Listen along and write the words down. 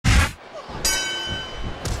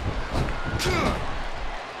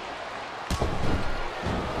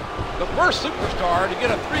first superstar to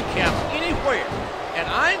get a 3 count anywhere. And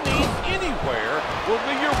I mean anywhere will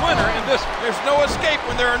be your winner in this. There's no escape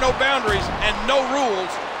when there are no boundaries and no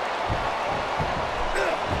rules.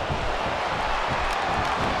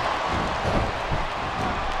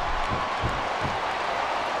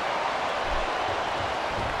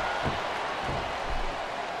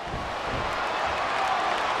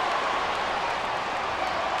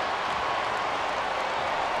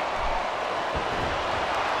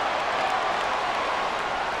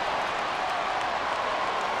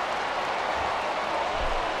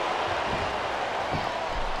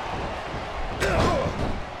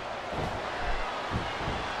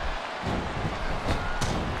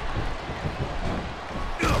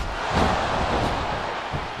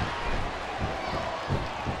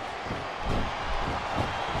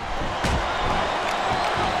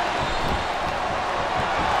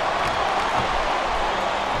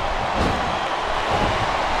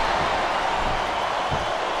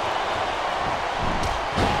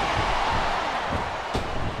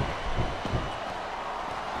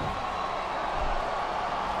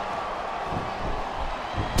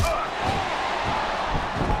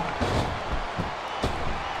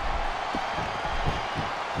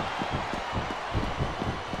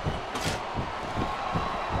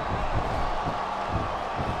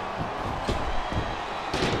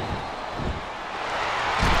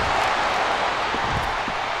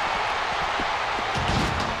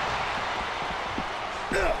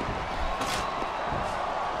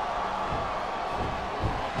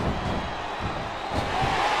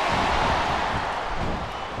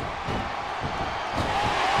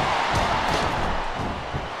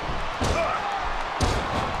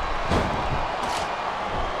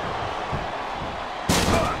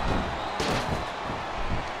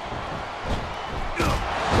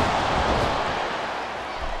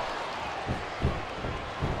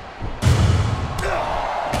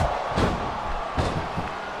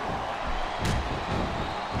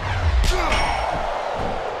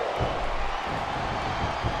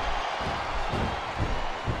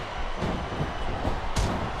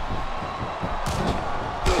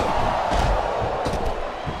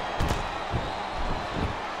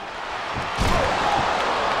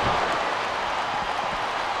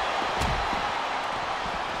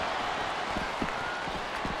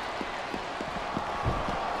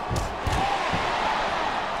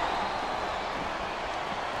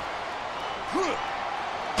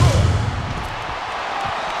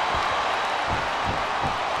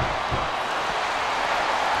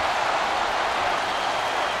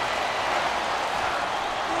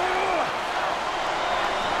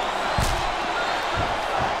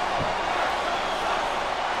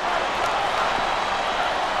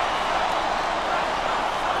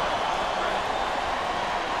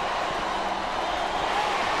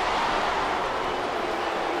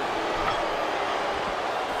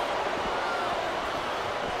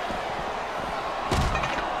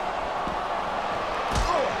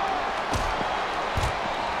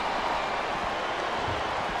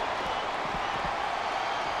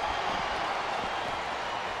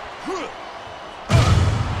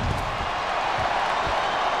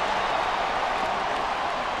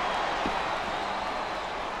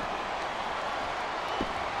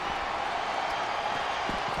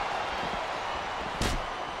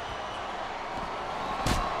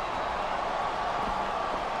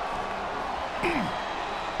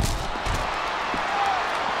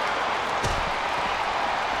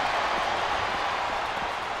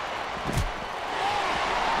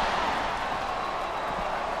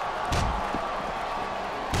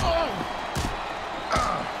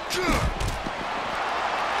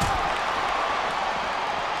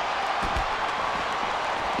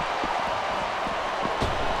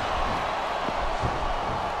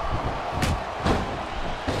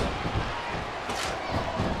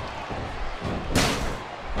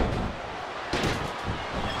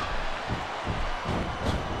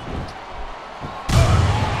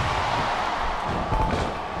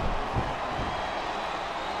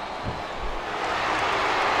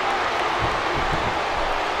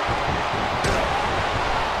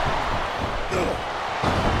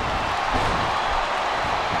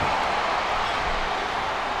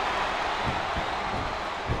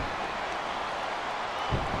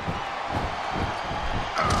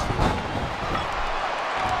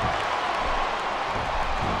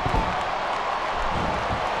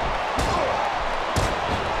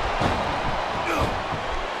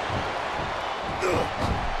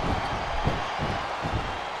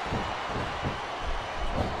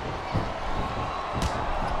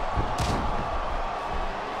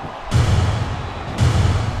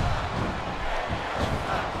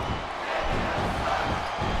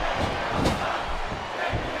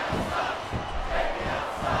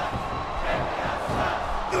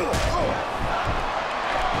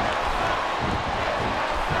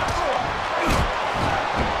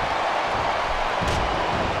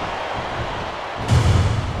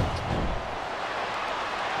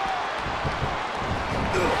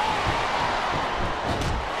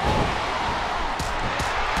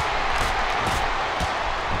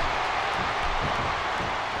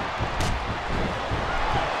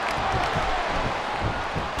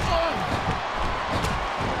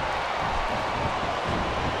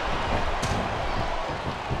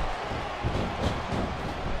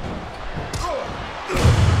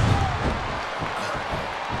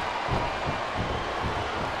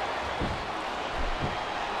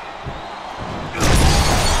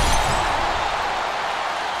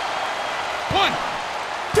 1,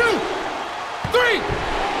 2, 3.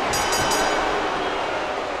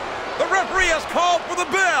 The referee has called for the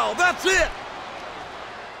bell. That's it.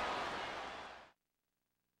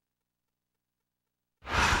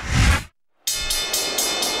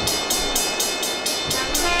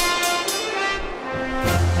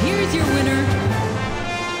 Here's your winner,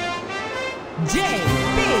 JBL.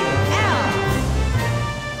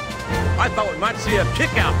 I thought we might see a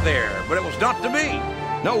kick out there, but it was not to be.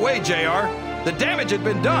 No way, JR. The damage had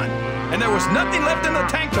been done, and there was nothing left in the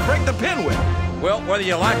tank to break the pin with. Well, whether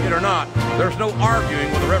you like it or not, there's no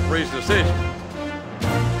arguing with the referee's decision.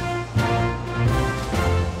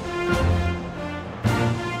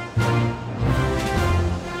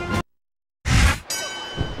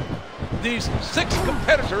 These 6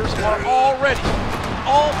 competitors are all ready,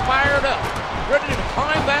 all fired up, ready to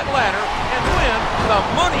climb that ladder and win the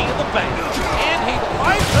Money in the Bank. And he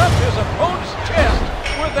lights up his opponent's chest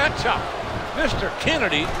with that chop. Mr.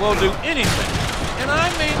 Kennedy will do anything, and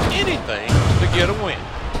I mean anything, to get a win.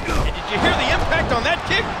 And did you hear the impact on that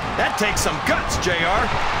kick? That takes some guts, JR.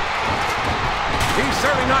 He's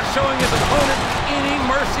certainly not showing his opponent any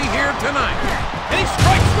mercy here tonight. And he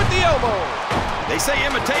strikes with the elbow. They say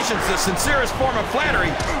imitation's the sincerest form of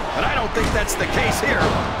flattery, but I don't think that's the case here.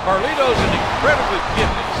 Carlito's an incredibly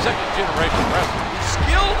gifted second-generation wrestler. He's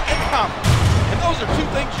skilled and confident, and those are 2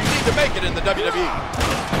 things you need to make it in the WWE.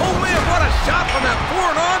 Oh man, what a shot from that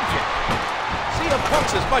foreign object! CM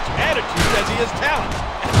Punk's as much attitude as he is talent,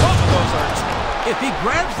 and both of those are. If he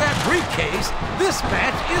grabs that briefcase, this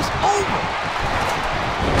match is over.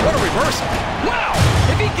 What a reversal. Wow!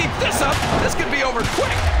 If he keeps this up, this could be over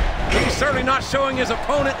quick. He's certainly not showing his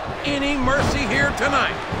opponent any mercy here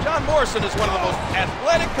tonight. John Morrison is one of the most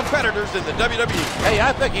athletic competitors in the WWE. Hey,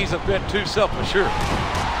 I think he's a bit too self-assured,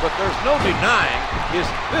 but there's no denying his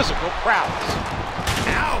physical prowess.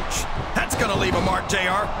 Ouch! That's gonna leave a mark,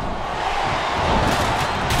 JR.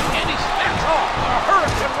 And he snaps off a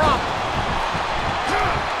Hurricane Rana.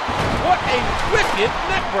 What a wicked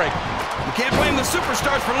neck breaker. You can't blame the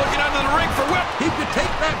superstars for looking under the ring for whip. He could take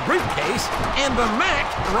that briefcase and the match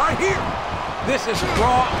right here. This is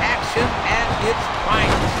Raw action at its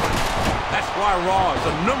finest. That's why Raw is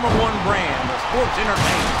the #1 brand of sports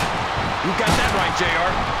entertainment. You got that right, JR.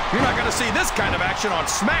 You're not gonna see this kind of action on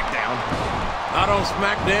Smackdown. Not on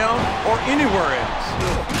Smackdown or anywhere else.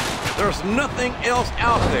 There's nothing else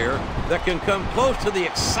out there that can come close to the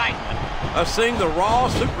excitement of seeing the Raw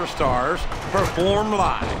superstars perform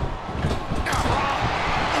live.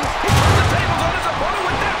 He turned the tables on his opponent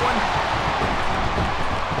with that one.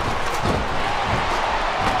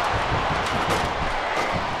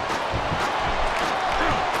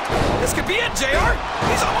 This could be it, JR.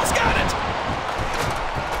 He's almost got it.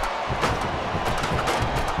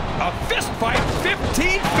 A fist fight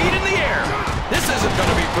 15 feet in the air. This isn't going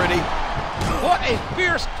to be pretty. What a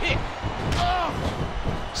fierce kick.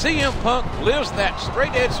 CM Punk lives that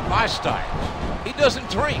straight-edge lifestyle. He doesn't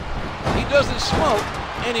drink, he doesn't smoke,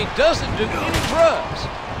 and he doesn't do any drugs.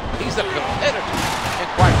 He's a competitor, and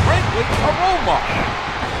quite frankly, a role model.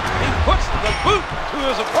 He puts the boot to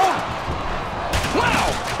his opponent. Wow!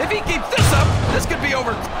 If he keeps this up, this could be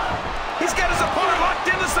over. He's got his opponent locked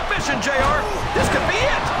into submission, JR. This could be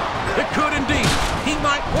it. It could indeed. He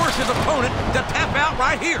might force his opponent to tap out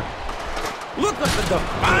right here. Look at the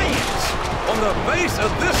defiance on the face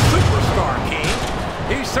of this superstar, King.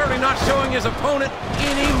 He's certainly not showing his opponent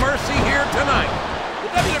any mercy here tonight. The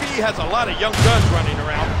WWE has a lot of young guns running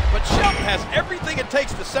around, but Shelton has everything it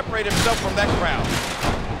takes to separate himself from that crowd.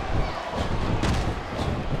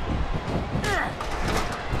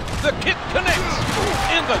 The kick connects,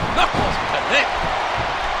 and the knuckles connect.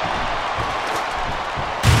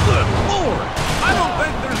 Good Lord, I don't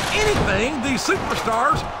think there's anything these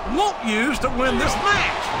superstars won't use to win this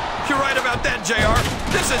match. You're right about that, JR.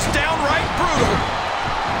 This is downright brutal.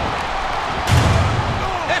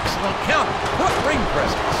 Excellent counter. What ring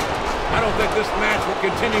presence. I don't think this match will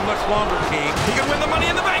continue much longer, King. He can win the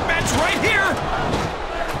Money in the Bank match right here.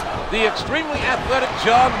 The extremely athletic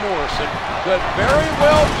John Morrison could very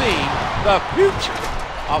well be the future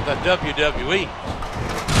of the WWE.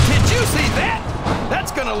 Did you see that?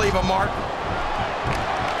 That's going to leave a mark.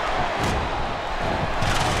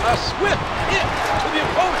 A swift hit to the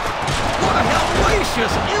opponent. What a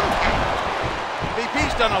hellacious impact.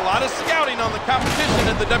 VP's done a lot of scouting on the competition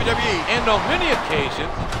in the WWE. And on many occasions,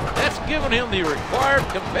 that's given him the required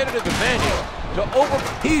competitive advantage to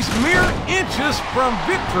He's mere inches from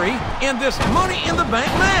victory in this Money in the Bank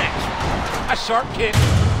match. A sharp kick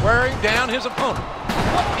wearing down his opponent.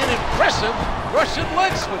 What an impressive Russian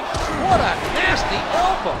leg sweep. What a nasty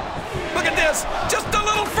elbow. Look at this, just a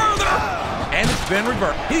little further. been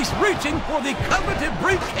reversed. He's reaching for the coveted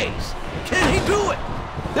briefcase. Can he do it?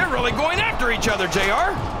 They're really going after each other,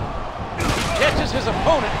 JR. Catches his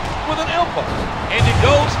opponent with an elbow, and he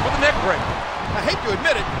goes for the neck breaker. I hate to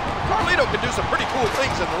admit it, Carlito can do some pretty cool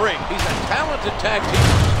things in the ring. He's a talented tag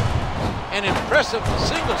teamer, an impressive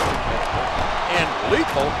singles competitor, and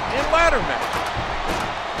lethal in ladder matches.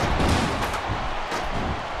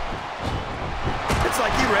 It's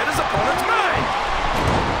like he read his opponent's mind.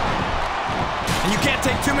 And you can't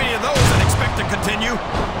take too many of those and expect to continue.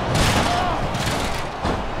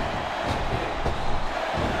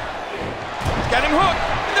 Got him hooked,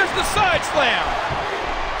 and there's the side slam.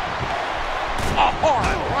 A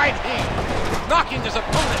hard right hand, knocking his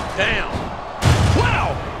opponent down.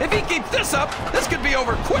 Wow! If he keeps this up, this could be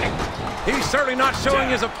over quick. He's certainly not showing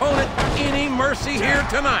his opponent any mercy here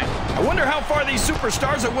tonight. I wonder how far these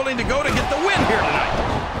superstars are willing to go to get the win here tonight.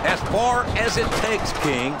 As far as it takes,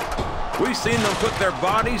 King. We've seen them put their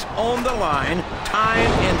bodies on the line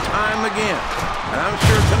time and time again. And I'm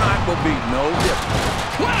sure tonight will be no different.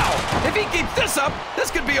 Wow! If he keeps this up,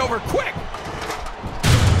 this could be over quick.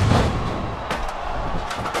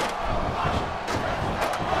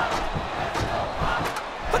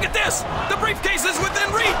 Look at this! The briefcase is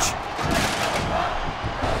within reach!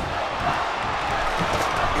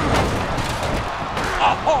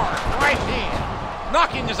 A hard right hand,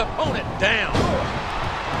 knocking his opponent down.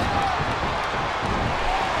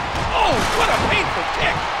 Oh, what a painful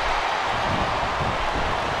kick.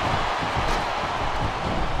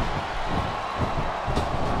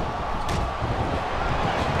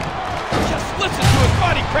 Just listen to his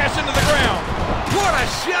body crash into the ground. What a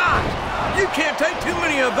shot! You can't take too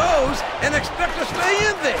many of those and expect to stay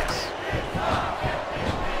in this.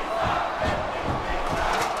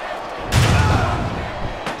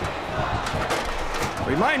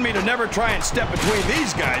 Remind me to never try and step between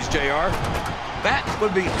these guys, JR. That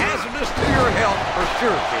would be hazardous to your health for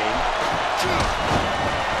sure, King.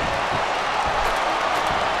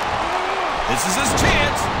 This is his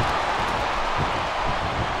chance.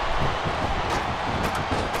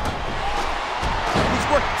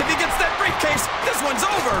 If he gets that briefcase, this one's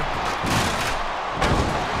over.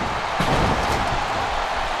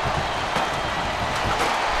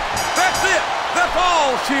 That's it. That's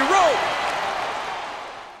all she wrote.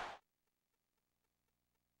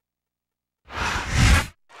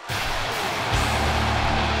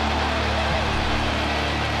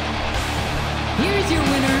 Here's your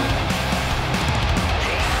winner,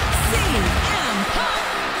 CM Punk.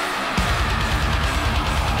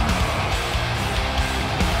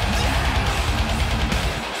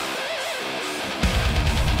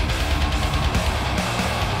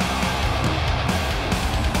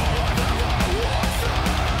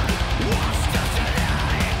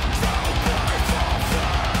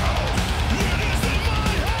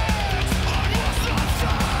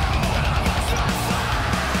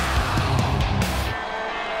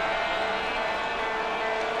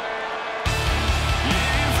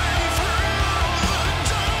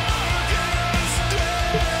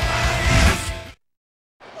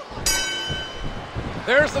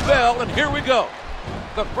 There's the bell, and here we go.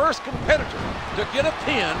 The first competitor to get a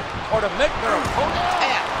pin or to make their opponent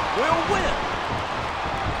tap will win.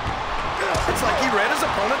 It's like he read his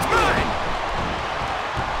opponent's mind.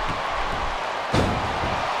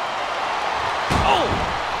 Oh,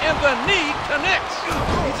 and the knee connects.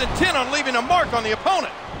 He's intent on leaving a mark on the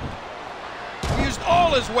opponent. He used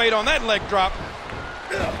all his weight on that leg drop.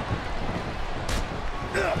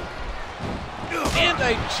 And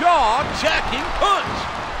a jaw-jacking punch.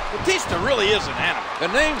 Batista really is an animal.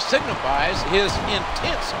 The name signifies his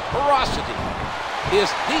intense ferocity, his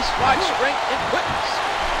beast-like strength and quickness.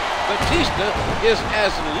 Batista is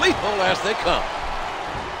as lethal as they come.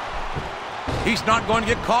 He's not going to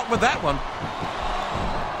get caught with that one.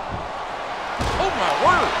 Oh, my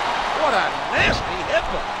word. What a nasty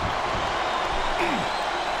headbutt.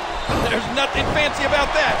 There's nothing fancy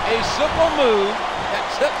about that. A simple move that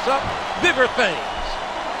sets up bigger things.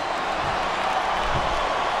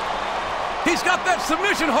 He's got that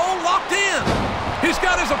submission hold locked in. He's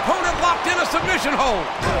got his opponent locked in a submission hold.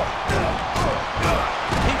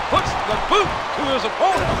 He puts the boot to his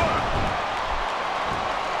opponent.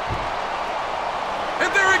 And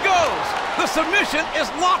there he goes. The submission is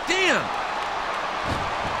locked in.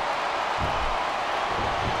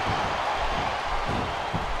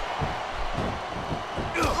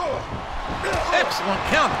 Excellent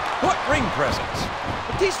counter. What ring presence.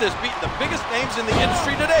 Batista has beaten the biggest names in the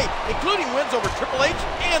industry today, including wins over Triple H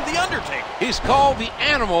and The Undertaker. He's called the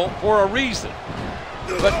Animal for a reason.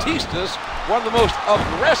 Batista's one of the most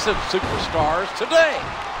aggressive superstars today.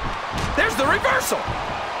 There's the reversal.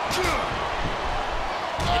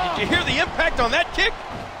 And did you hear the impact on that kick?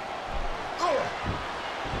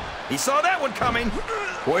 He saw that one coming.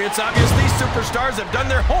 Boy, it's obvious these superstars have done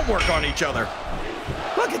their homework on each other.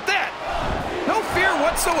 Look at that. No fear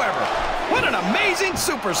whatsoever. What an amazing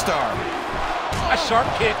superstar. A sharp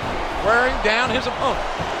kick wearing down his opponent.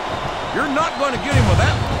 You're not going to get him with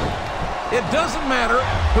that one. It doesn't matter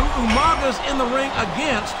who Umaga's in the ring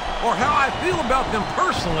against or how I feel about them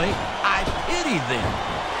personally. I pity them.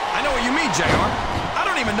 I know what you mean, JR. I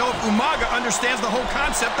don't even know if Umaga understands the whole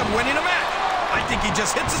concept of winning a match. I think he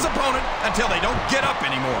just hits his opponent until they don't get up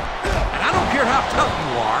anymore. And I don't care how tough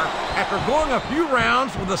you are, after going a few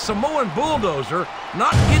rounds with a Samoan bulldozer,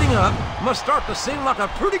 not getting up must start to seem like a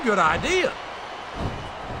pretty good idea.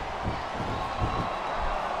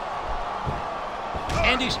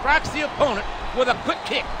 And he strikes the opponent with a quick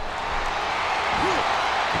kick.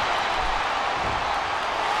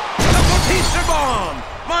 The Batista bomb!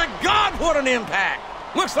 My God, what an impact!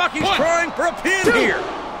 Looks like he's trying for a pin here.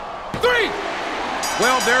 3!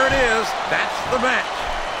 Well, there it is. That's the match.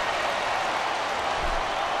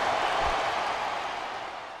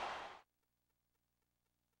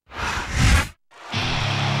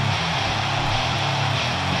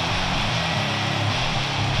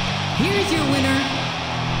 Here's your winner,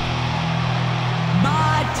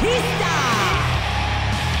 Batista.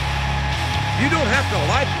 You don't have to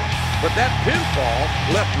like it, but that pinfall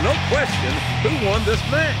left no question who won this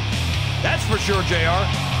match. That's for sure, JR.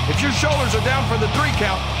 If your shoulders are down for the 3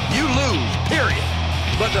 count, you lose, period.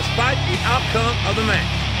 But despite the outcome of the match,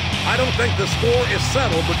 I don't think the score is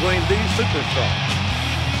settled between these superstars.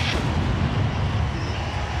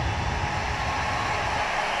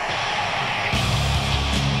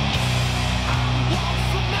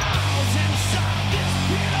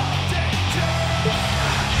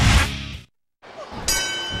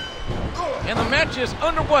 And the match is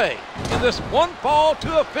underway in this one fall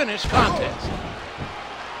to a finish contest.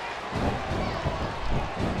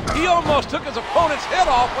 He almost took his opponent's head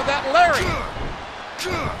off with that lariat.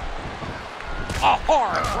 A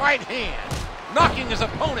hard right hand, knocking his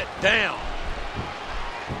opponent down.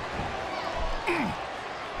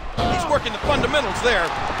 He's working the fundamentals there.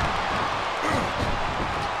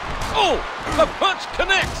 Oh, the punch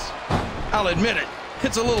connects. I'll admit it,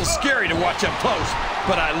 it's a little scary to watch up close,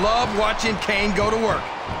 but I love watching Kane go to work.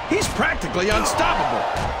 He's practically unstoppable.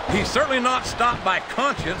 He's certainly not stopped by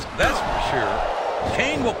conscience, that's for sure.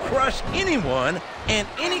 Kane will crush anyone and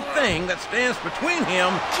anything that stands between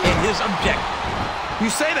him and his objective.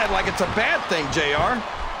 You say that like it's a bad thing, JR.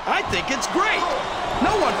 I think it's great.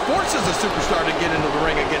 No one forces a superstar to get into the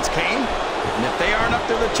ring against Kane. And if they aren't up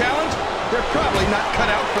to the challenge, they're probably not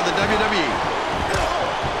cut out for the WWE.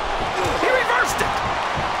 He reversed it.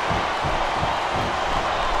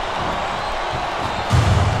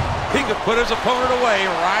 He could put his opponent away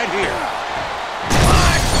right here.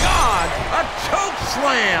 My God, a choke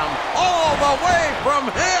slam all the way from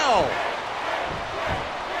hell.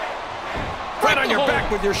 Right on your back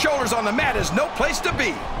with your shoulders on the mat is no place to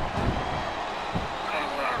be.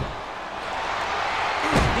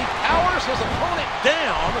 He powers his opponent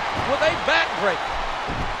down with a backbreaker.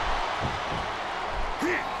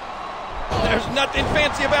 There's nothing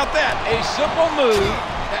fancy about that. A simple move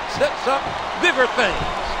that sets up bigger things.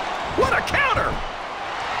 What a counter!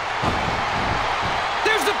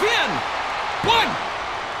 There's the pin! 1,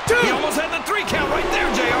 2! He almost had the 3 count right there,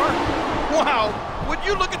 JR. Wow, would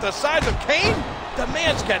you look at the size of Kane? The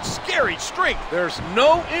man's got scary strength. There's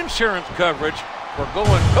no insurance coverage for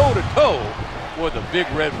going toe-to-toe with the Big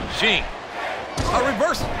Red Machine. A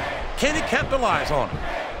reversal. Can he capitalize on it?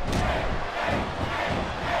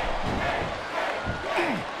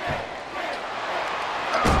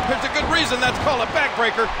 There's a good reason that's called a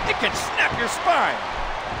backbreaker. It can snap your spine.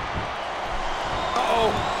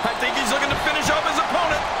 Uh-oh, I think he's looking to finish off his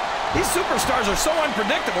opponent. These superstars are so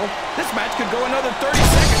unpredictable, this match could go another 30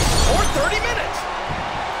 seconds or 30 minutes.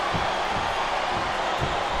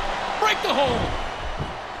 Break the hold.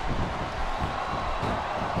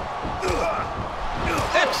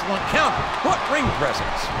 Excellent counter. What ring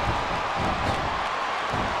presence.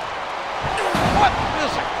 What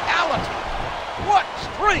physicality. What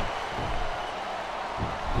strength.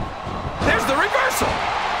 There's the reversal.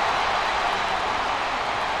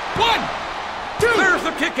 1, 2. There's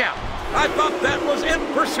the kick out. I thought that was it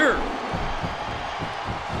for sure.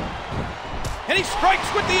 And he strikes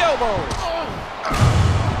with the elbows.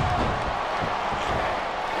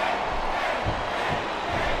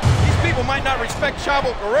 These people might not respect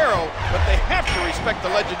Chavo Guerrero, but they have to respect the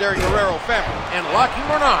legendary Guerrero family. And like him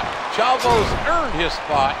or not, Chavo's earned his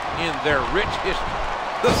spot in their rich history.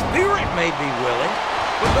 The spirit may be willing,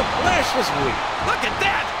 but the flesh is weak. Look at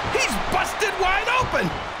that! He's busted wide open!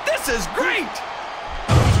 This is great!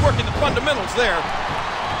 He's working the fundamentals there.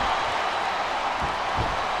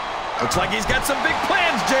 Looks like he's got some big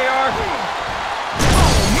plans, JR.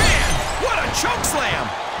 Oh, man! What a choke slam!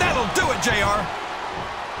 That'll do it, JR.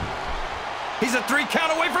 He's a 3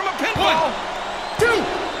 count away from a pinfall. 1, 2,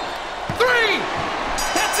 3!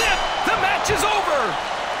 That's it! The match is over!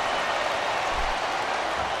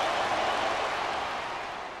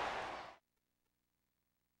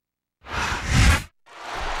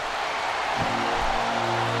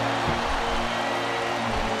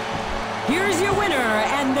 Here's your winner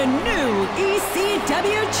and the new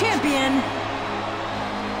ECW champion,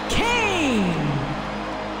 Kane.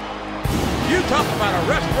 You talk about a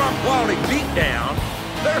restaurant quality beatdown.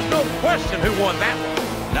 There's no question who won that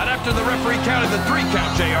one. Not after the referee counted the 3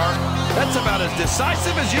 count, JR. That's about as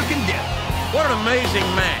decisive as you can get. What an amazing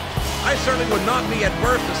match. I certainly would not be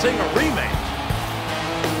adverse to seeing a rematch.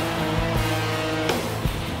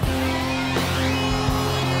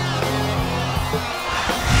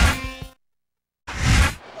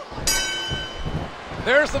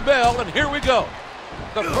 There's the bell, and here we go.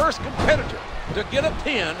 The first competitor to get a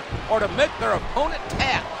pin or to make their opponent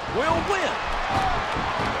tap will win.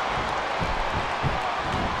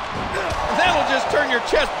 That'll just turn your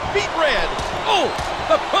chest beet red. Oh,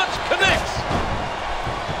 the punch connects.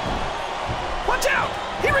 Watch out!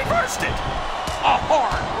 He reversed it! A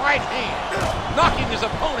hard right hand, knocking his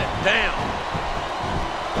opponent down.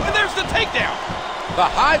 And there's the takedown. The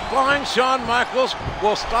high-flying Shawn Michaels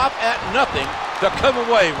will stop at nothing to come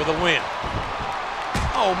away with a win.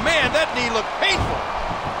 Oh, man, that knee looked painful.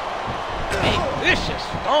 A vicious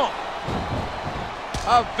stomp.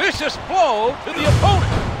 A vicious blow to the opponent.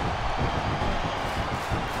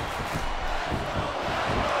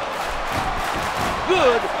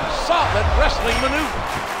 Good, solid wrestling maneuver.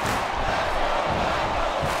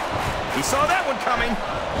 He saw that one coming.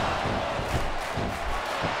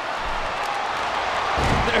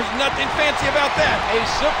 There's nothing fancy about that. A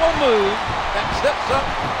simple move that sets up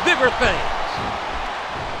bigger things.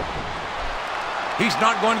 He's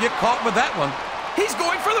not going to get caught with that one. He's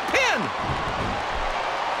going for the pin.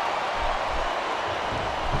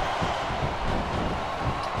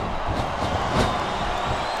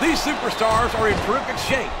 These superstars are in terrific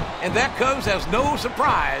shape, and that comes as no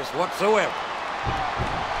surprise whatsoever.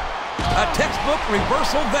 A textbook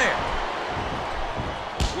reversal there.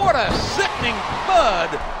 What a sickening thud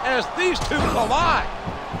as these two collide.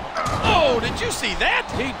 Oh, did you see that?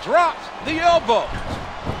 He drops the elbow.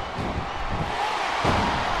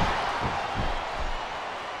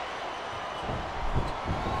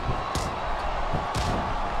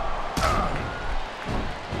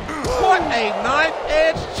 What a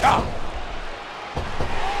knife-edge chop.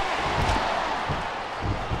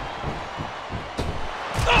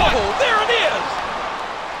 Oh, there it is.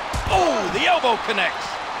 Oh, the elbow connects.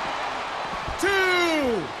 2!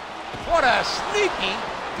 What a sneaky,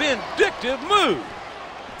 vindictive move.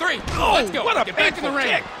 3! Oh, Let's go! what a Get back in the painful ring!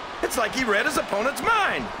 kick. It's like he read his opponent's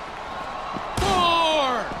mind.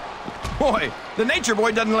 4! Boy, the Nature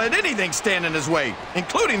Boy doesn't let anything stand in his way,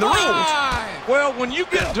 including the rules. 5! Well, when you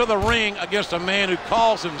get into the ring against a man who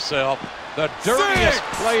calls himself the dirtiest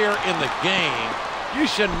 6! player in the game, you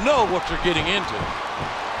should know what you're getting into.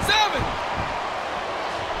 7!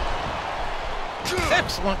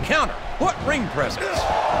 Excellent counter. What ring presence.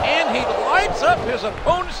 And he lights up his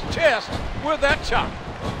opponent's chest with that chop.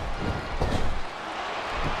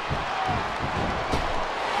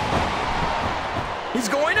 He's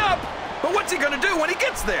going up, but what's he going to do when he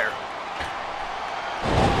gets there?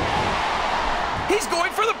 He's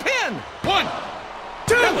going for the pin. 1,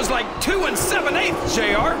 2! That was like 2 7/8,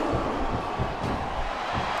 JR.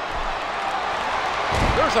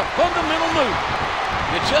 There's a fundamental move.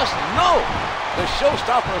 You just know the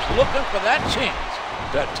showstopper's looking for that chance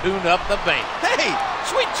to tune up the band. Hey,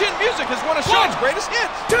 Sweet Chin Music is one of Shawn's greatest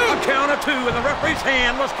hits. 2! A count of 2, and the referee's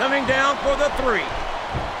hand was coming down for the 3.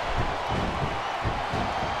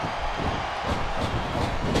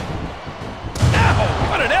 Ow,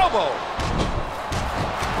 what an elbow.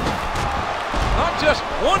 Not just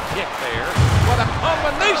one kick there, but a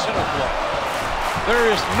combination of blows. There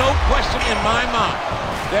is no question in my mind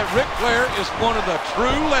that Ric Flair is one of the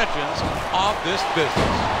true legends of this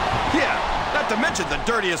business. Yeah, not to mention the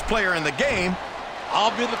dirtiest player in the game.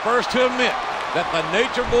 I'll be the first to admit that the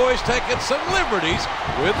Nature Boy's taken some liberties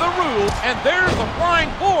with the rules, and there's the flying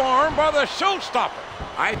forearm by the showstopper.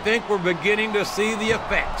 I think we're beginning to see the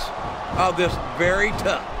effects of this very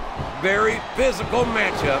tough, very physical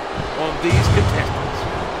matchup on these contestants.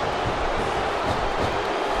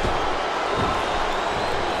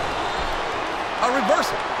 a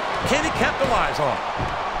reversal. Can he capitalize on it?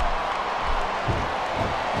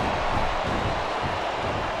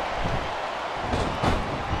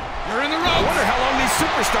 You're in the I ropes. wonder how long these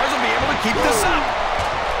superstars will be able to keep this up.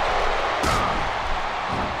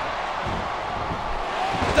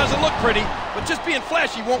 It doesn't look pretty, but just being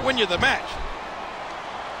flashy won't win you the match.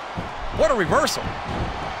 What a reversal.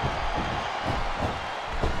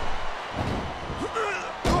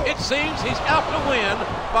 It seems he's out to win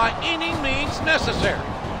by any means necessary.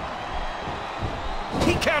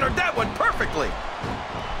 He countered that one perfectly.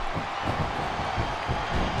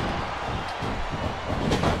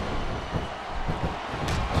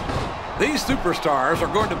 These superstars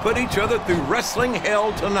are going to put each other through wrestling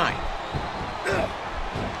hell tonight.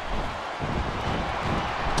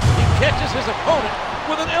 He catches his opponent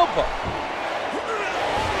with an elbow.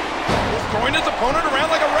 He's throwing his opponent around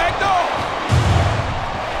like a rag doll.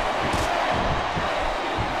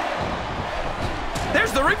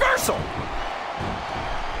 There's the reversal.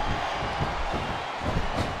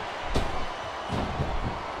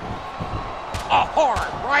 A hard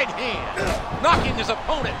right hand, knocking his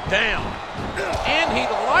opponent down. And he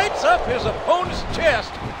lights up his opponent's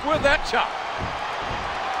chest with that chop.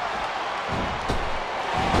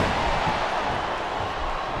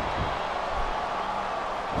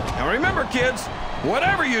 Now remember, kids,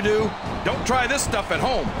 whatever you do, don't try this stuff at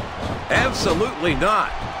home. Absolutely not.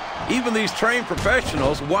 Even these trained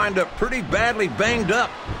professionals wind up pretty badly banged up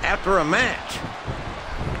after a match.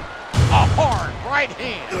 A hard right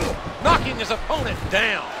hand, knocking his opponent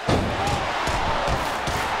down.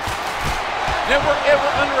 Never ever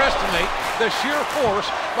underestimate the sheer force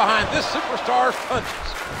behind this superstar's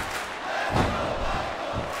punches.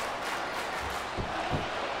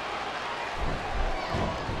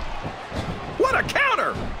 What a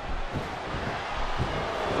counter!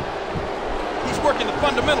 He's working the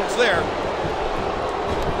fundamentals there.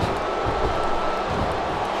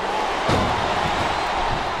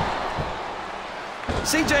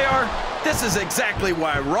 See, JR, this is exactly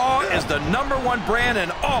why Raw is the #1 brand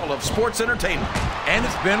in all of sports entertainment. And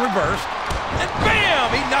it's been reversed. And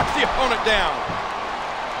bam! He knocks the opponent down.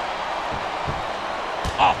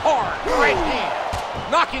 A hard right hand,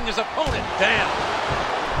 knocking his opponent down.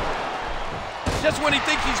 Just when he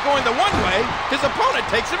thinks he's going the one way, his opponent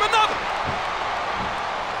takes him another.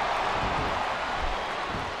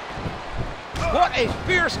 What a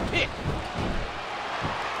fierce kick.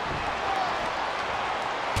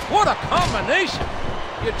 What a combination.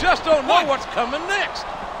 You just don't know what's coming next.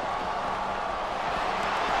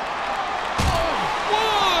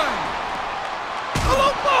 One.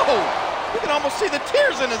 Oh, you can almost see the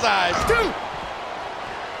tears in his eyes. 2.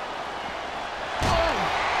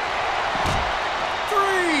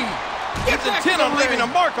 3. He's intent on leaving a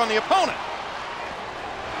mark on the opponent.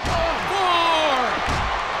 4.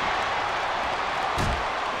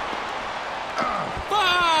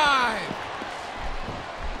 5.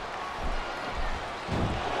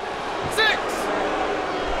 6.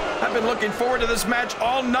 I've been looking forward to this match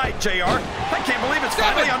all night, JR. I can't believe it's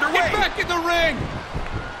 7. finally underway. Get back in the ring.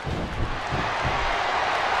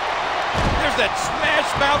 There's that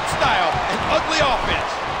smash mouth style and ugly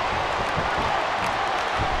offense.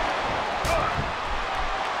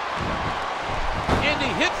 And he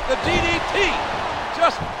hits the DDT.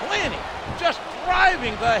 Just planting, just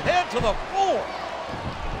driving the head to the floor.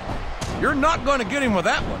 You're not going to get him with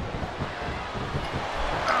that one.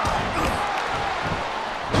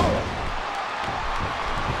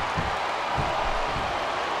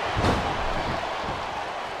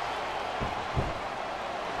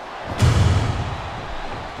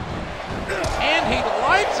 And he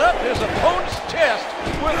lights up his opponent's chest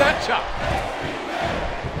with that chop.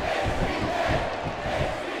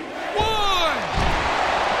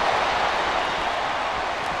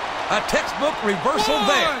 1. A textbook reversal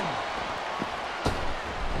there.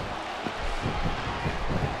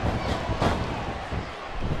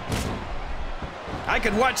 I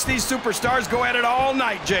could watch these superstars go at it all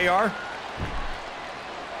night, JR.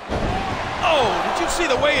 Oh, did you see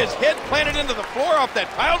the way his head planted into the floor off that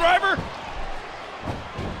pile driver?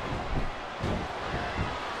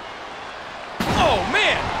 Oh,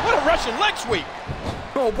 man, what a Russian leg sweep.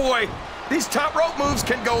 Oh, boy, these top rope moves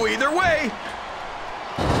can go either way.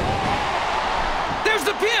 There's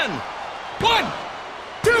the pin. 1,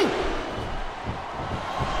 2.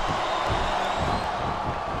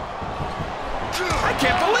 I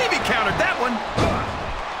can't believe he countered that one.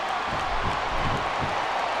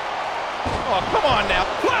 Oh, come on now.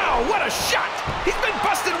 Wow, what a shot. He's been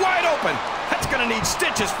busted wide open. That's going to need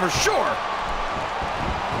stitches for sure.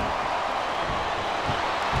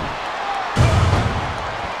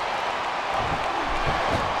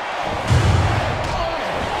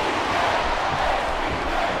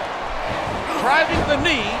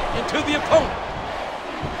 knee into the opponent.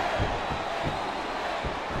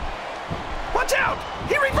 Watch out!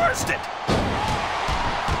 He reversed it!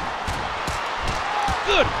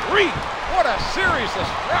 Good grief! What a series of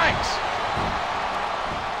strikes!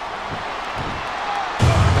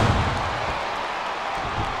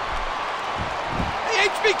 The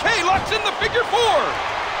HBK locks in the figure 4.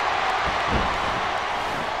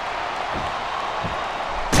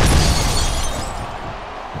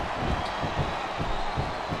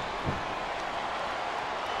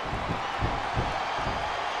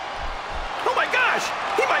 Oh my gosh!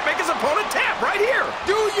 He might make his opponent tap right here!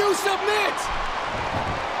 Do you submit?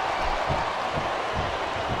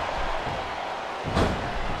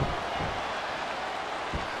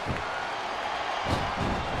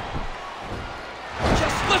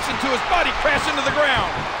 Just listen to his body crash into the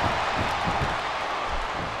ground.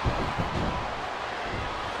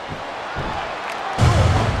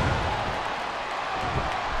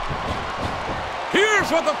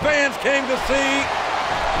 Here's what the fans came to see.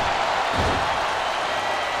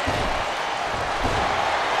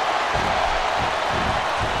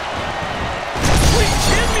 Sweet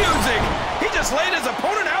chin music! He just laid his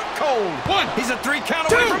opponent out cold. 1, He's a 3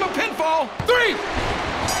 count away 2, from a pinfall. 3.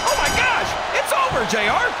 Oh my gosh! It's over,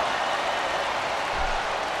 JR!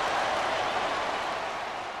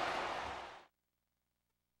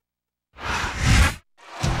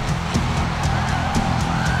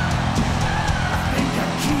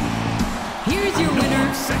 Here's your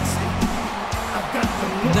winner,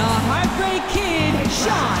 the Heartbreak Kid,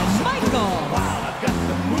 Shawn Michaels.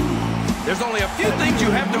 There's only a few things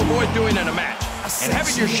you have to avoid doing in a match, and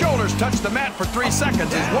having your shoulders touch the mat for 3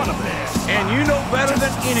 seconds is one of them. And you know better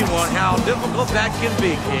than anyone how difficult that can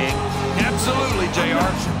be, King. Absolutely, JR.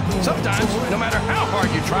 Sometimes, no matter how hard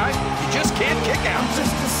you try, you just can't kick out.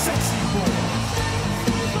 Just a sexy boy.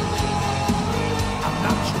 I'm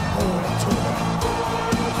not your boy toy.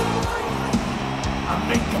 I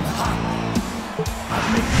make them hot. I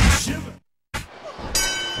make them shiver.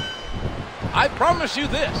 I promise you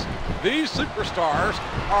this, these superstars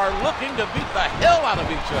are looking to beat the hell out of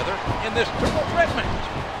each other in this triple threat match.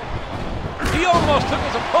 He almost took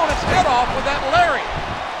his opponent's head off with that lariat.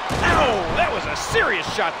 Ow! That was a serious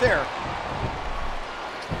shot there.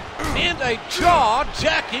 And a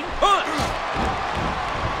jaw-jacking punch.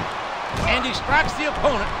 And he strikes the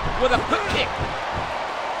opponent with a quick kick.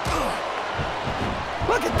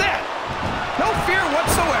 Look at that! No fear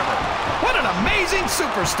whatsoever. What an amazing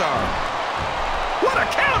superstar! What a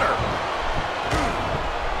counter!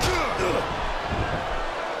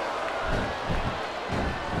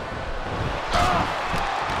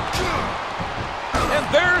 And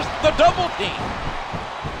there's the double team.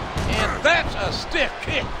 And that's a stiff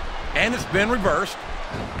kick. And it's been reversed.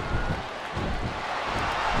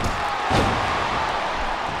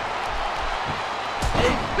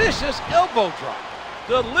 A vicious elbow drop,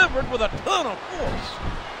 delivered with a ton of force.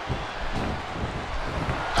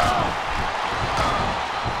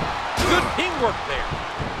 Good teamwork there.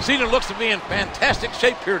 Cena looks to be in fantastic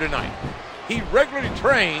shape here tonight. He regularly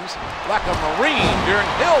trains like a Marine during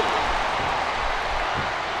Hell Week.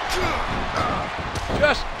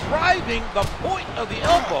 Just driving the point of the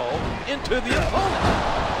elbow into the opponent.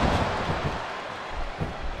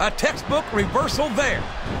 A textbook reversal there.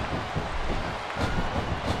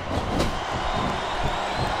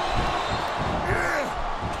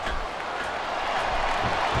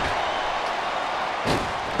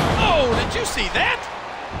 Oh, did you see that?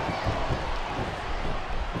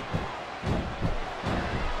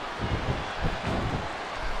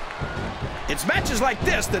 It's matches like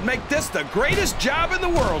this that make this the greatest job in the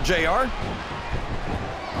world, JR.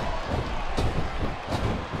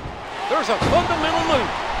 There's a fundamental move.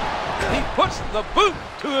 He puts the boot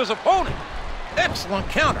to his opponent. Excellent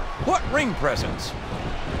counter. What ring presence.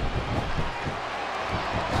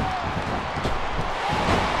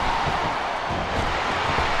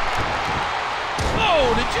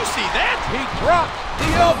 Oh, did you see that? He drops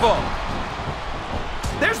the elbow.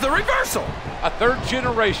 There's the reversal. A third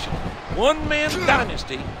generation, one-man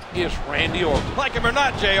dynasty is Randy Orton. Like him or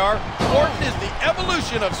not, JR, Orton is the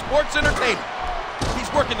evolution of sports entertainment. He's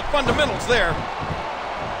working the fundamentals there.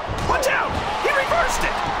 Watch out! He reversed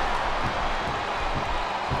it!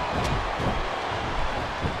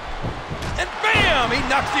 And bam! He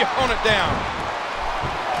knocks the opponent down.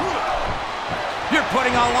 You're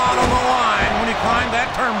putting a lot on the line when you climb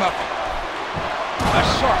that turnbuckle. A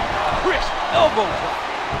sharp, crisp elbow drop.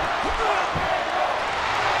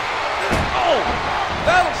 Oh,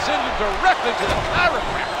 that'll send you directly to the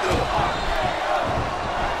chiropractor.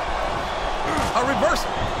 A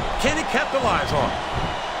reversal. Can he capitalize on it?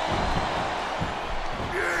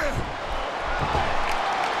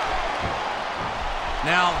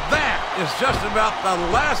 Now that is just about the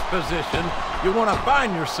last position you want to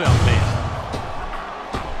find yourself in.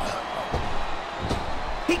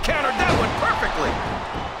 He countered that one perfectly.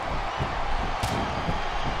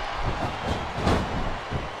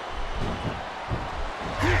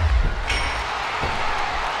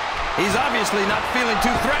 He's obviously not feeling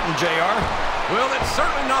too threatened, JR. Well, it's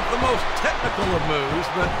certainly not the most technical of moves,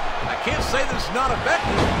 but I can't say that it's not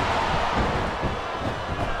effective.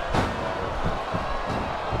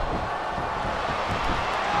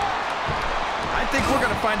 I think we're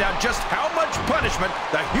going to find out just how much punishment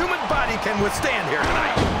the human body can withstand here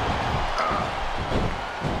tonight.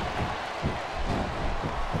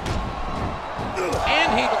 And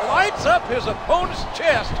he lights up his opponent's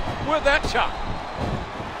chest with that chop.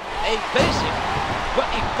 A basic but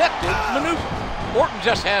effective maneuver. Orton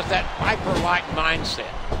just has that Viper-like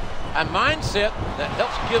mindset. A mindset that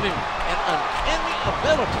helps give him an uncanny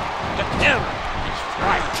ability to counter and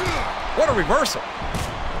strike. What a reversal.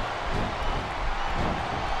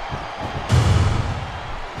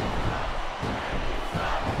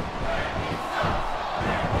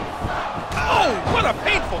 Oh, what a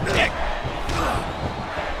painful kick.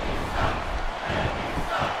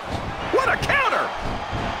 What a counter!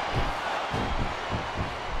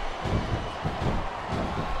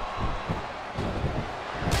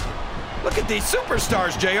 Look at these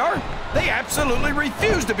superstars, JR. They absolutely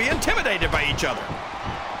refuse to be intimidated by each other.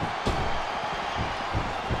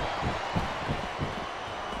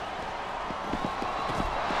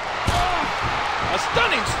 A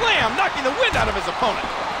stunning slam, knocking the wind out of his opponent.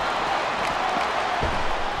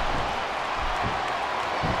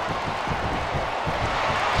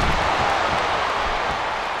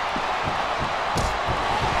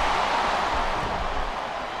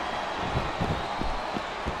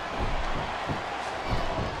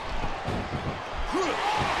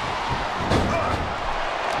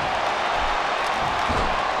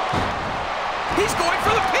 He's going for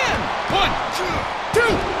the pin. 1, 2.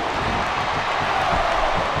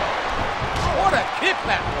 What a kick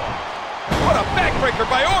that was. What a backbreaker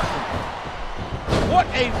by Orton. What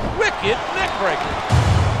a wicked neckbreaker.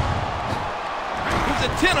 He's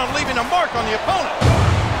intent on leaving a mark on the opponent.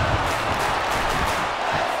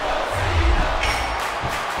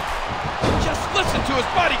 Just listen to his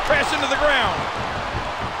body crash into the ground.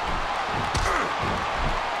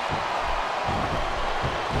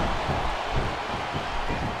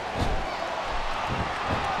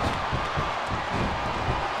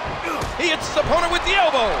 He hits his opponent with the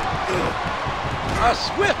elbow. A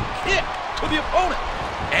swift kick to the opponent.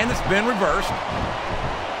 And it's been reversed.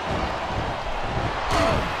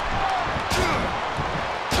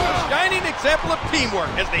 A shining example of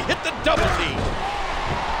teamwork as they hit the double team.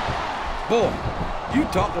 Boy, you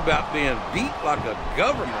talk about being beat like a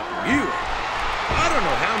government mule. I don't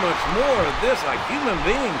know how much more of this a human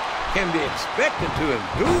being can be expected to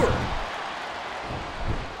endure.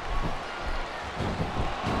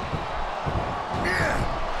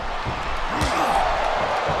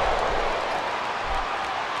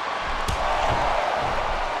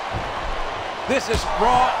 This is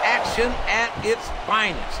Raw action at its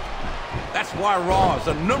finest. That's why Raw is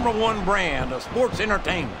the #1 brand of sports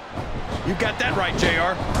entertainment. You got that right,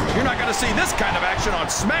 JR. You're not going to see this kind of action on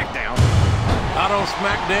Smackdown. Not on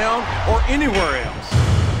Smackdown or anywhere else.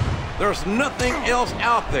 There's nothing else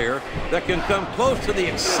out there that can come close to the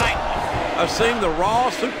excitement of seeing the Raw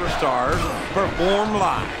superstars perform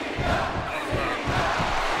live.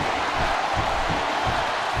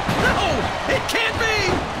 No, it can't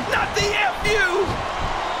be. Not the FU.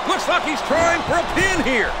 Looks like he's trying for a pin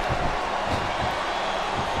here.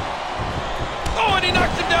 Oh, and he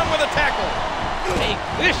knocks him down with a tackle. A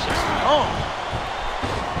vicious taunt.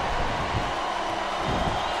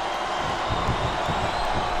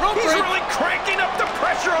 He's really cranking up the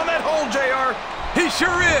pressure on that hole, JR. He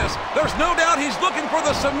sure is. There's no doubt he's looking for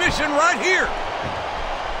the submission right here.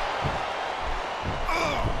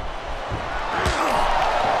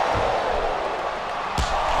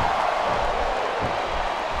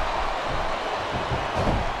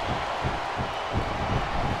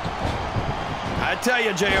 I tell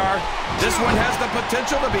you, JR, this one has the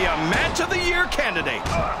potential to be a match of the year candidate.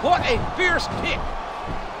 What a fierce kick.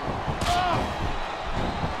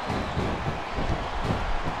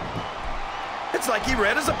 It's like he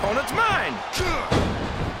read his opponent's mind.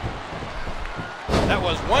 That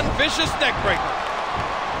was one vicious neck breaker.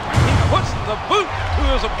 He puts the boot to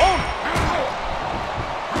his opponent.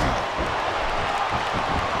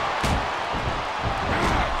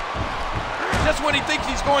 Just when he thinks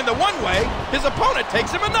he's going the one way, his opponent takes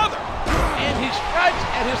him another. And he strikes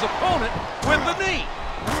at his opponent with the knee.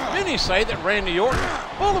 Many say that Randy Orton is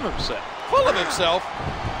full of himself. Full of himself?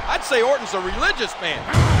 I'd say Orton's a religious man.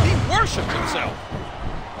 He worships himself.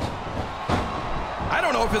 I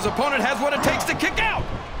don't know if his opponent has what it takes to kick out.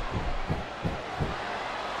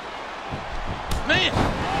 Man,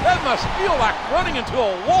 that must feel like running into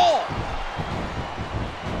a wall.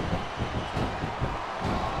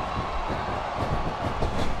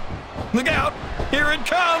 Look out! Here it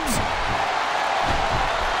comes!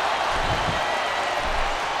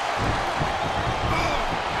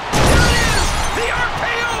 Here it is! The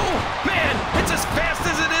RKO! Man, it's as fast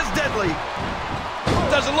as it is deadly.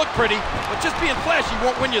 Doesn't look pretty, but just being flashy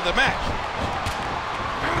won't win you the match.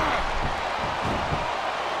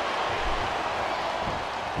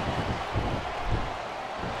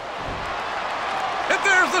 If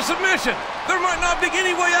there's the submission, there might not be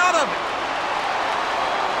any way out of it.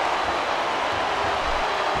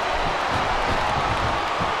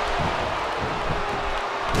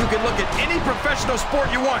 You can look at any professional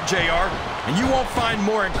sport you want, JR, and you won't find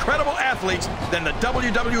more incredible athletes than the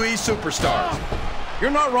WWE superstars. You're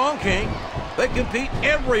not wrong, King. They compete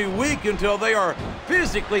every week until they are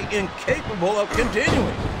physically incapable of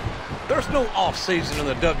continuing. There's no off-season in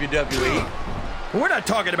the WWE. We're not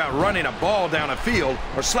talking about running a ball down a field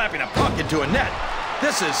or slapping a puck into a net.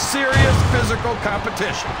 This is serious physical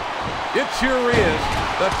competition. It sure is.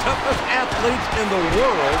 The toughest athletes in the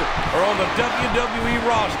world are on the WWE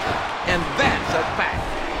roster, and that's a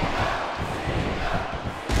fact.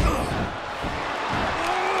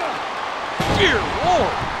 Dear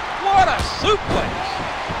Lord, what a suplex!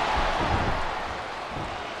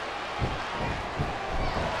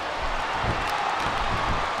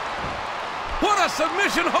 What a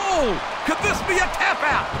submission hold! Could this be a tap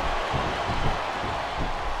out?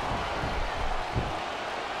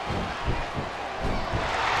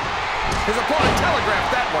 His opponent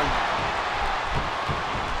telegraphed that one.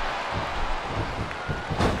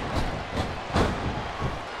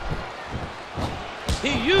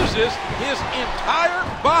 He uses his entire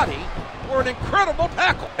body for an incredible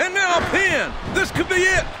tackle. And now a pin. This could be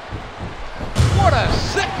it. What a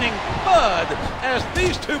sickening thud as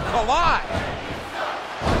these two collide.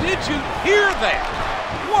 Did you hear that?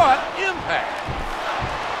 What impact.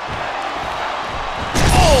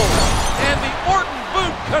 Oh, and the Orton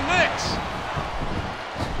boot connects.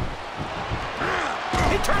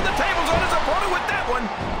 He turned the tables on his opponent with that one.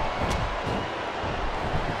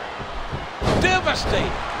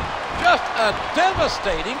 Devastating. Just a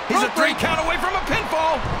devastating. He's a 3 count away from a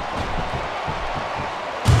pinfall.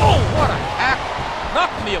 Oh, what a tackle.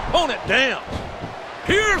 Knocking the opponent down.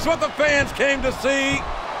 Here's what the fans came to see.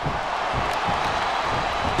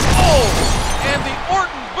 Oh, and the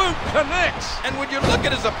Orton boot connects. And when you look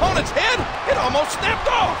at his opponent's head, it almost snapped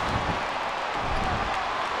off.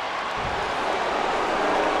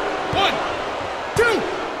 1, 2,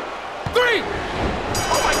 3.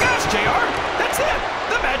 Oh my gosh, JR. That's it.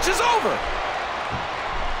 The match is over.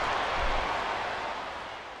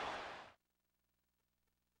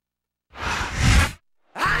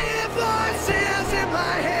 I hear voices in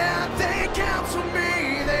my head, they counsel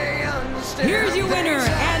me, they understand. Here's your winner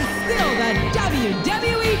and still the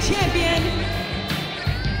WWE Champion,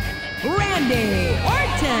 Randy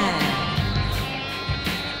Orton.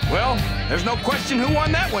 Well, there's no question who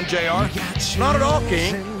won that one, JR. Not at all,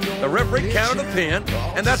 King. The referee counted a pin,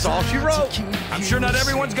 and that's all she wrote. I'm sure not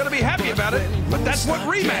everyone's going to be happy about it, but that's what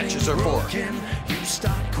rematches are for. You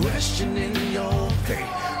start questioning your faith.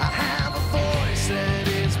 I have a voice that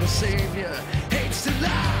is my savior. Hates to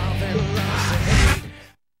love and loves to hate.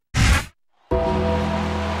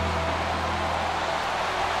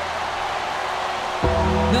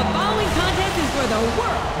 The following contest is for the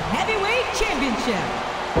World Heavyweight Championship.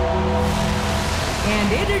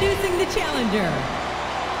 And introducing the challenger.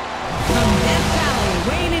 From Death Valley,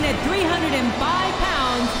 weighing in at 305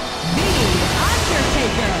 pounds, The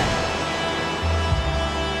Undertaker.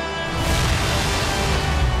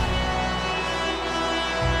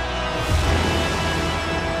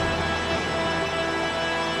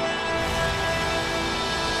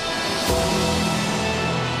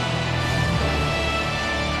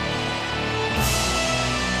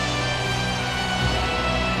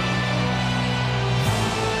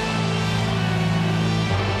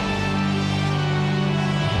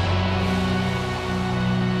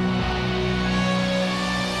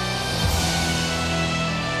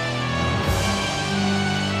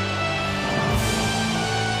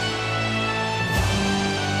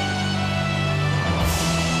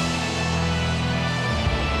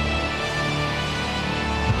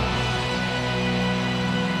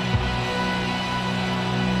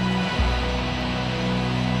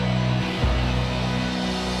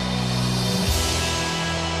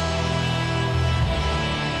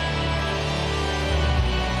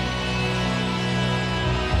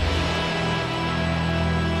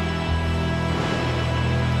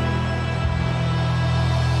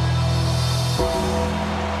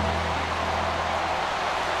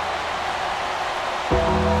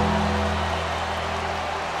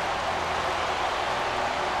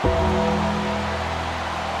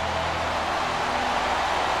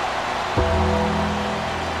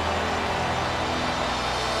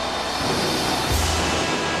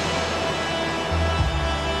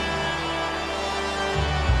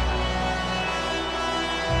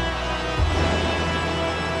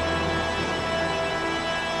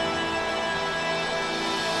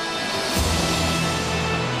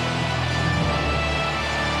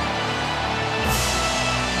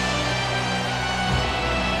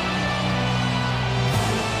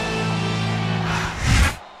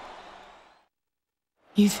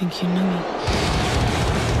 You think you know me.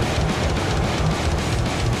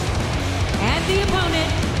 And the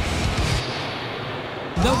opponent,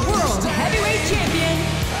 the World Heavyweight Champion,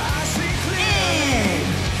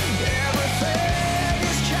 Edge.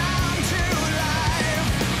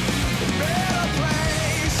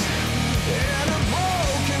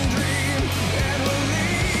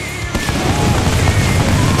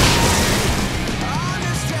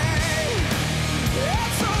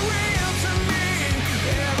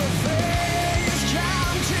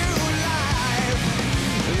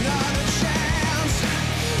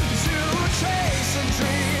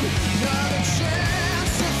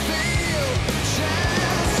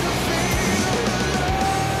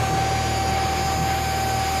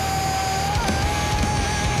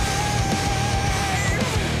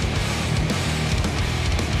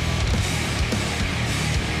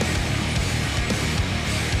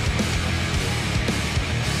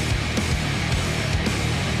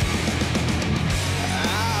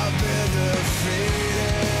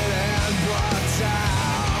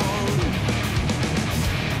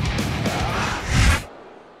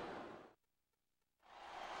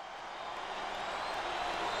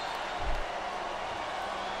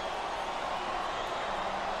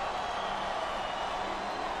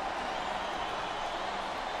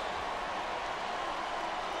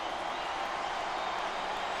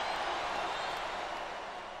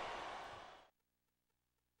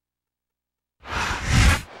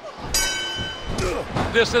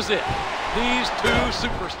 This is it. These two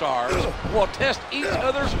superstars will test each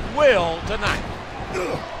other's will tonight.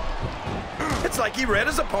 It's like he read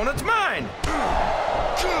his opponent's mind.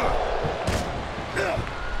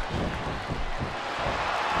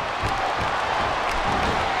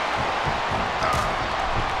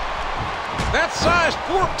 That size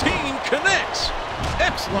 14 connects.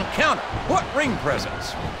 Excellent counter. What ring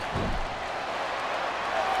presence.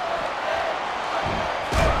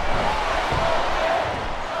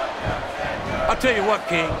 I'll tell you what,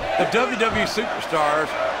 King, the WWE superstars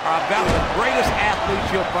are about the greatest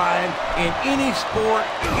athletes you'll find in any sport,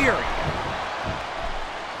 period.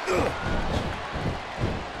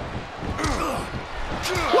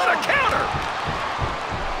 What a counter!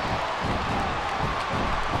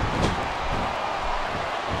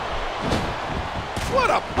 What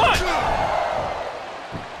a punch!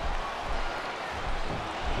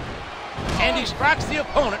 And he strikes the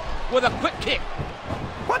opponent with a quick kick.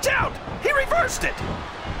 Watch out! He reversed it!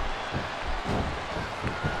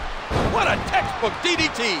 What a textbook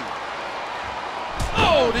DDT!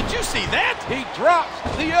 Oh, did you see that? He drops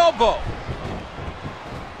the elbow.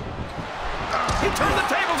 He turned the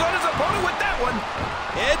tables on his opponent with that one.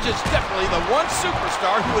 Edge is definitely the one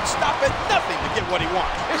superstar who would stop at nothing to get what he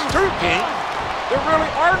wants. It's true, King. There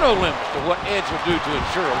really are no limits to what Edge will do to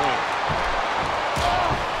ensure a win.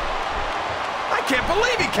 I can't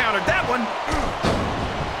believe he countered that one.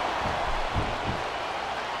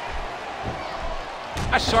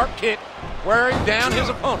 A sharp kick wearing down his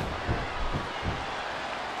opponent.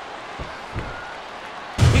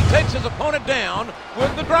 He takes his opponent down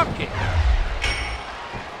with the drop kick.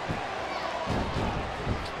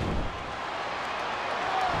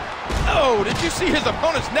 Oh, did you see his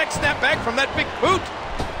opponent's neck snap back from that big boot?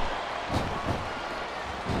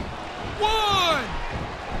 One!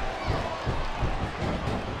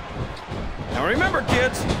 Now remember,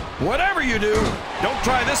 kids, whatever you do, don't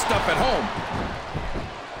try this stuff at home.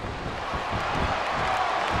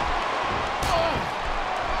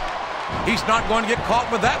 He's not going to get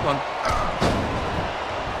caught with that one.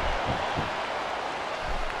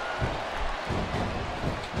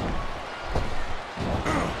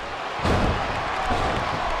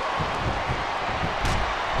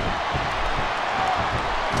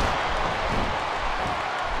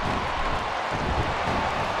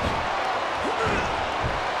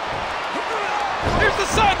 Here's the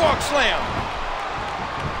sidewalk slam.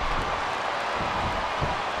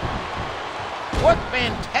 What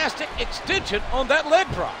fantastic extension on that leg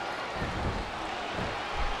drop.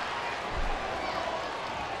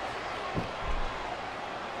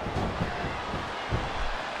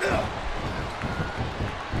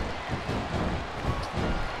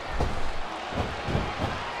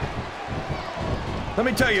 Let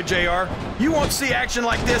me tell you, JR, you won't see action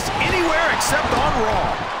like this anywhere except on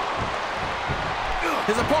Raw.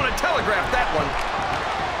 His opponent telegraphed that one.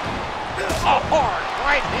 A hard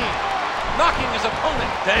right hand, knocking his opponent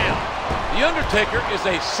down. The Undertaker is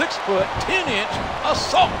a 6-foot, 10-inch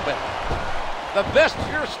assault weapon. The best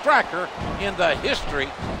pure striker in the history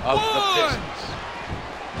of the business.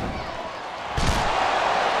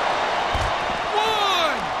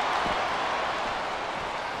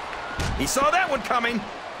 He saw that one coming.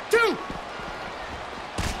 2. 3.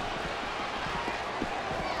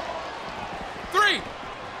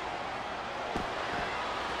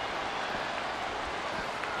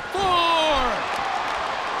 4.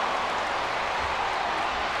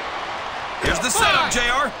 Here's the setup,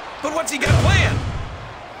 JR. But what's he got planned?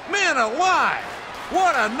 Man alive!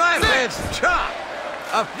 What a nice chop!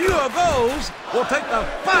 A few of those will take the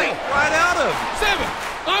fight right out of you. 7.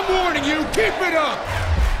 I'm warning you, keep it up.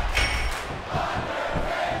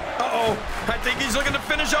 Uh-oh. I think he's looking to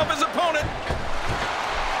finish off his opponent.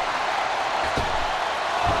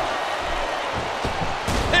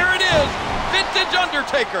 There it is, vintage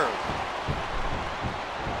Undertaker.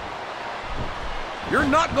 You're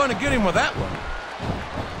not going to get him with that one.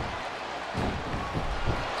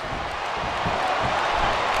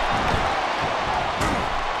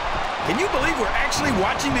 Can you believe we're actually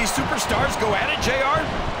watching these superstars go at it, JR?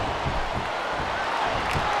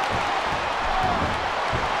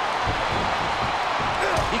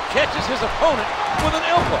 He catches his opponent with an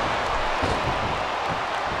elbow.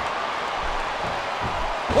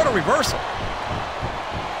 What a reversal.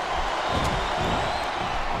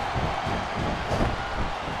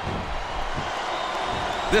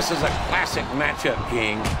 This is a classic matchup,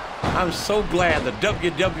 King. I'm so glad the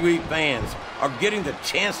WWE fans are getting the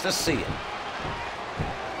chance to see it.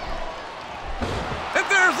 And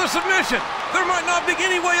there's the submission. There might not be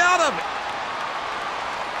any way out of it.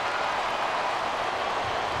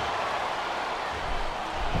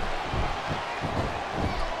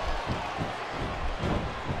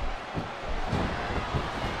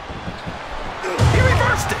 He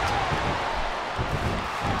reversed it.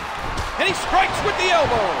 And he strikes with the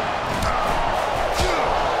elbow.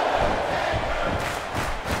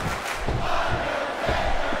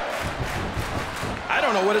 I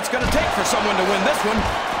don't know what it's going to take for someone to win this one.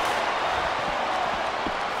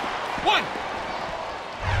 1.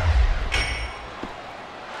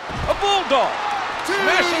 A bulldog. 2.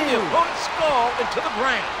 Smashing the opponent's skull into the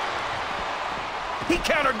ground. He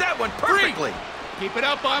countered that one perfectly. 3. Keep it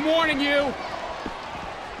up, I'm warning you.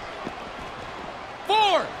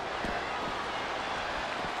 4.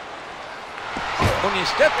 When you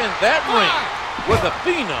step in that ring with a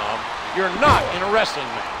phenom, you're not in a wrestling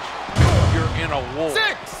match. You're in a war.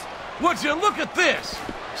 6. Would you look at this?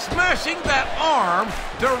 Smashing that arm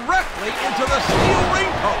directly into the steel ring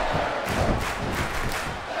post.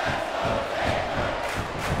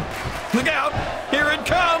 Look out. Here it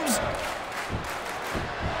comes.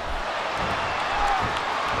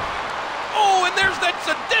 Oh, and there's that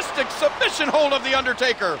sadistic submission hold of The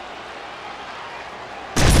Undertaker.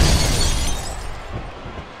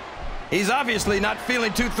 He's obviously not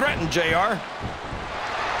feeling too threatened, JR.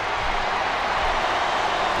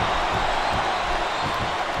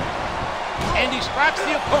 And he strikes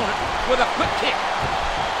the opponent with a quick kick.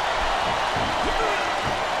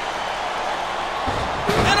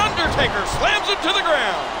 And Undertaker slams him to the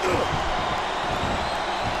ground.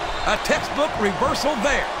 A textbook reversal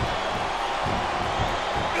there.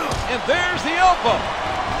 And there's the elbow.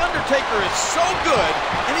 The Undertaker is so good,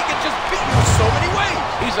 and he can just beat you so many ways.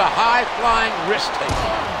 He's a high-flying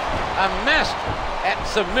risk-taker, a master at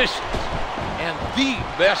submissions, and the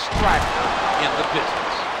best striker in the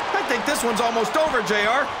business. I think this one's almost over,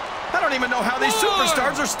 JR. I don't even know how these 1.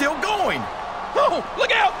 superstars are still going. Oh,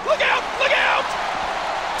 look out, look out, look out!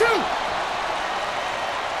 2.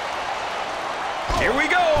 Here we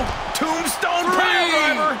go. Tombstone 3.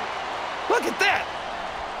 Piledriver. Look at that.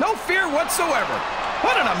 No fear whatsoever.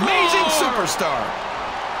 What an amazing 4. superstar.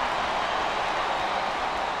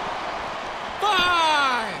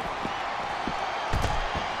 5.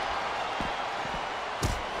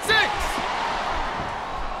 6.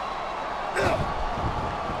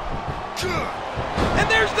 And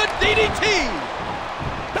there's the DDT!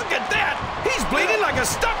 Look at that. He's bleeding like a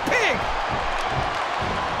stuck pig.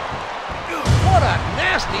 What a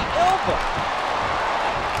nasty elbow.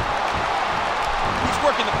 He's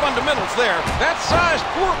working the fundamentals there. That size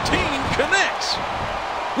 14 connects.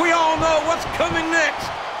 We all know what's coming next.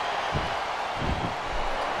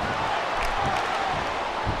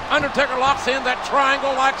 Undertaker locks in that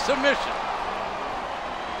triangle-like submission.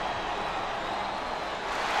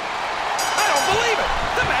 I don't believe it.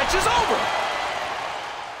 The match is over.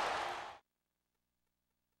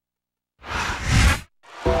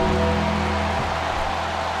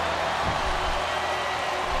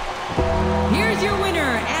 Here's your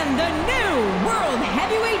winner and the new World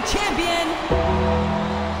Heavyweight Champion,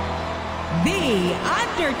 The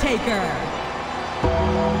Undertaker.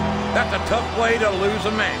 That's a tough way to lose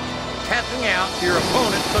a match, tapping out your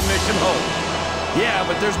opponent's submission hold. Yeah,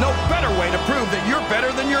 but there's no better way to prove that you're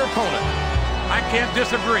better than your opponent. I can't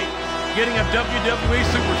disagree. Getting a WWE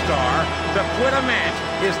superstar to quit a match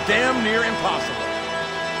is damn near impossible.